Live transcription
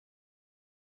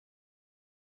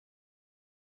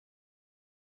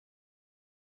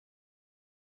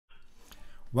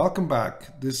Welcome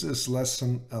back. This is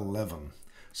lesson 11.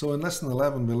 So in lesson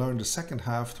 11 we learned the second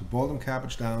half to boil them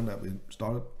cabbage down that we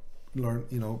started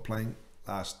playing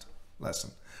last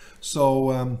lesson.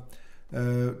 So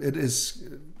it is,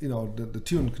 the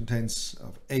tune contains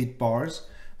of 8 bars,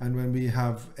 and when we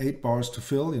have 8 bars to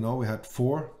fill, we had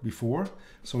 4 before.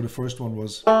 So the first one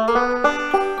was, the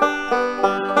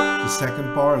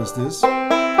second bar is this, then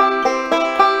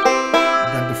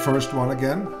the first one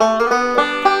again,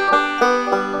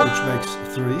 which makes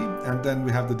 3, and then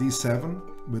we have the D7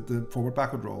 with the forward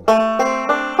backward roll.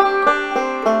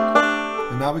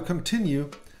 And now we continue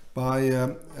by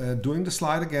doing the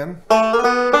slide again,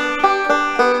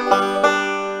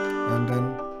 and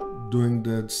then doing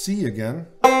the C again.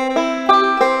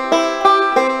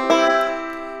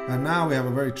 And now we have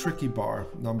a very tricky bar.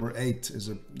 Number 6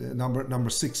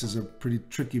 is a pretty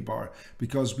tricky bar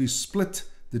because we split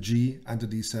the G and the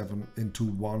D7 into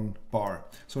one bar.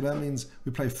 So that means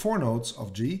we play 4 notes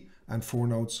of G and 4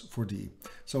 notes for D.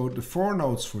 So the 4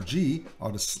 notes for G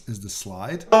is the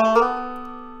slide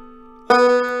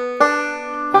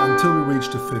until we reach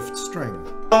the 5th string.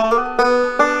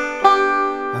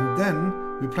 And then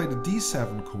we play the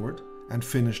D7 chord and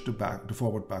finish the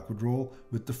forward backward roll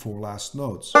with the 4 last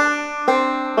notes. Okay,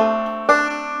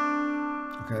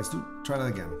 try that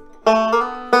again.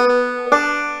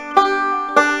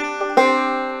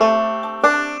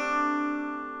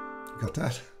 Got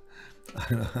that?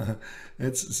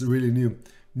 It's really new.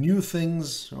 New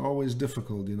things are always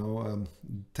difficult,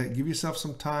 give yourself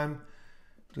some time.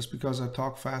 Just because I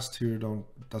talk fast here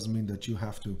doesn't mean that you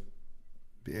have to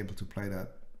be able to play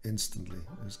that instantly.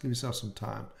 Just give yourself some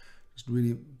time. Just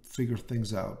really figure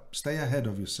things out. Stay ahead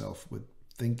of yourself with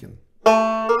thinking.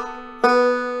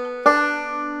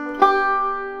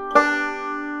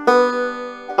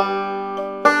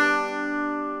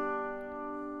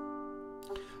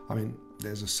 I mean,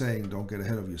 there's a saying, don't get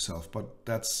ahead of yourself, but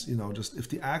that's, just if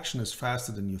the action is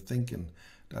faster than you're thinking,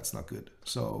 that's not good.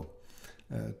 So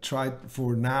try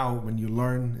for now, when you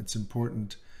learn, it's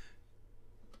important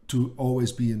to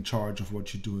always be in charge of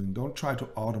what you're doing. Don't try to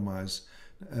automize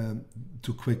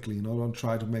too quickly, don't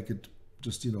try to make it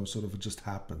just, sort of it just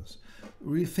happens.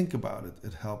 Really think about it.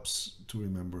 It helps to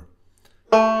remember.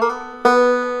 And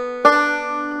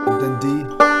then D.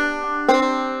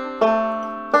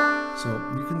 So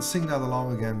you can sing that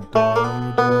along again.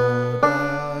 Da, da, da,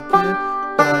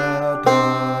 da,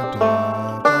 da,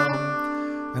 da.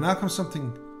 And now comes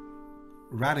something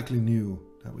radically new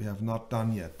that we have not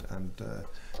done yet. And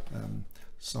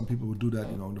some people would do that,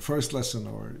 in the first lesson,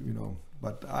 or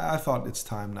but I thought it's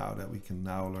time now that we can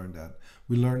now learn that.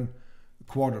 We learn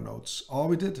quarter notes. All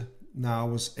we did now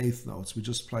was 8th notes. We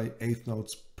just play 8th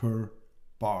notes per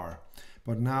bar.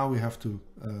 But now we have to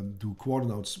do quarter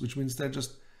notes, which means they're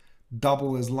just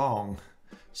double as long.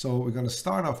 So we're going to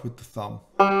start off with the thumb.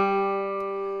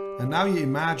 And now you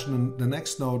imagine the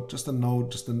next note, just a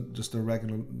note, just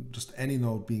any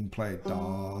note being played.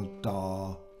 Da,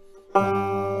 da,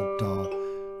 da, da.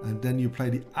 And then you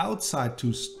play the outside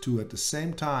two at the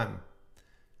same time.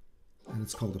 And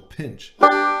it's called a pinch.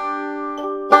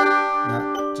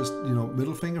 Now, just,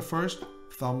 middle finger first,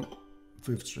 thumb,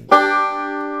 5th string.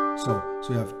 So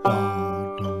you have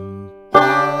da, dum,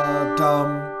 da, dum.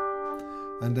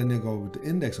 And then you go with the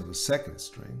index of the 2nd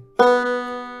string.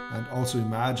 And also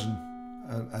imagine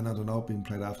another note being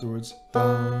played afterwards.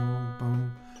 Dum,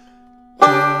 bum,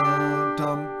 dum,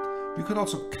 dum. You could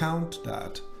also count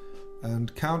that.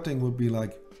 And counting would be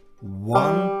like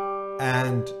 1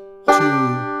 and 2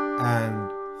 and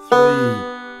 3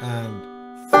 and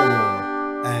 4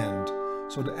 and.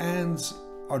 So the ands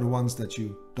are the ones that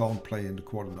you don't play in the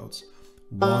quarter notes.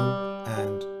 1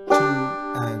 and 2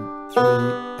 and 3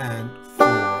 and 4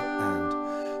 and.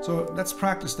 So let's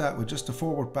practice that with just a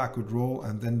forward backward roll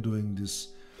and then doing this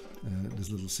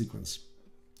little sequence.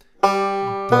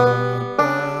 Da, da,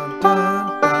 da,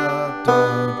 da, da, da,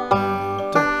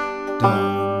 da, da,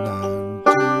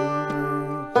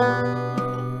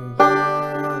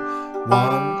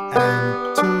 1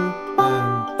 and 2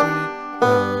 and 3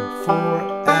 and 4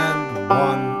 and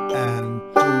 1 and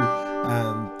 2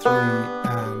 and 3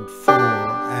 and 4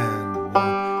 and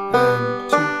 1 and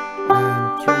 2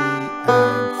 and 3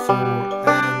 and 4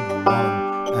 and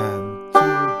 1 and 2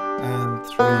 and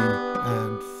 3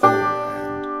 and 4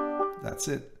 and. That's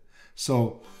it.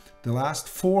 So the last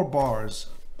 4 bars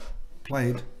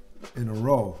played in a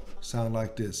row sound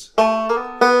like this. Going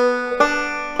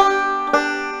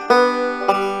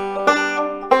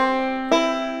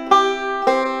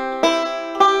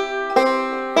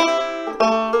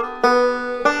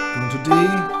to D.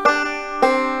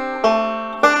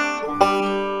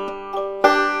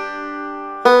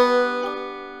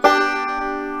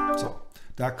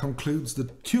 concludes the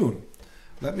tune.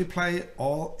 Let me play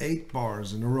all 8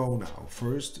 bars in a row now.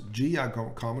 First G, I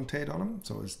go commentate on them.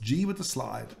 So it's G with the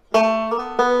slide.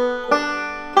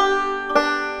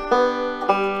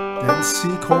 Then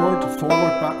C chord,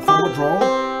 forward roll.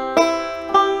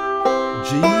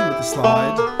 G with the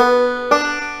slide.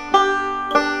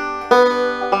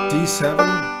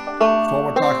 D7,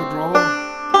 forward backward roll.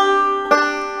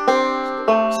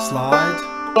 Slide.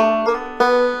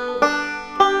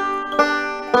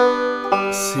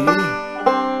 C.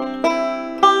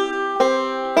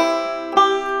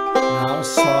 Now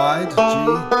slide, G,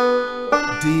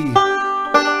 D.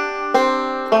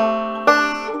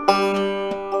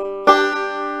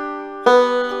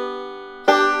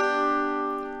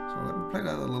 So let me play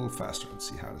that a little faster and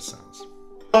see how this sounds.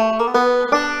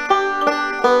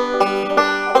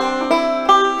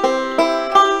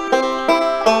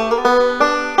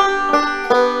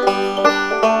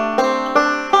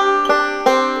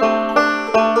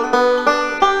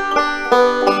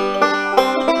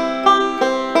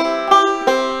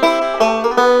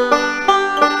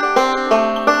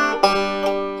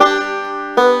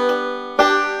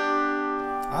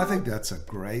 I think that's a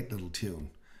great little tune.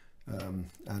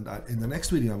 In the next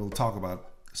video I will talk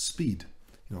about speed,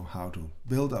 you know, how to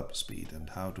build up speed and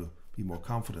how to be more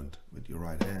confident with your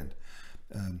right hand.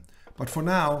 But for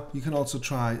now you can also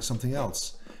try something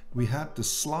else. We had the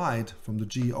slide from the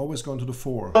G always going to the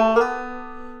 4.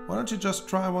 Why don't you just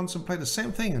try once and play the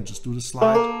same thing and just do the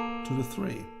slide to the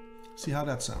 3. See how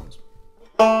that sounds.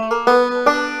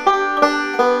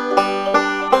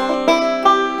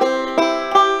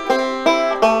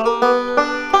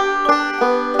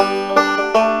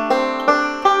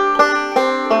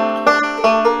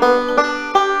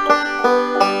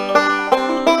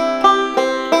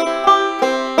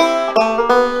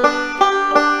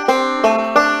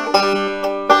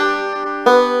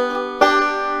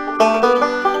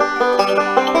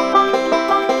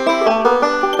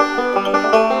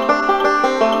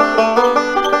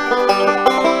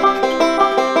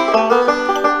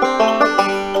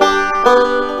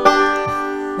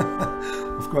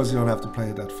 Of course, you don't have to play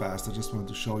it that fast. I just wanted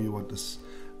to show you what this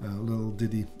little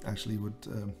ditty actually would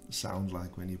sound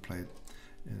like when you play it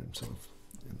sort of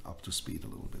up to speed a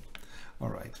little bit. All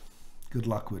right, good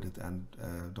luck with it, and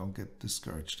don't get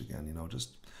discouraged again. You know,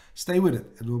 just stay with it.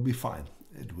 It will be fine.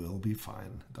 It will be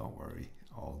fine. Don't worry.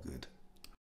 All good.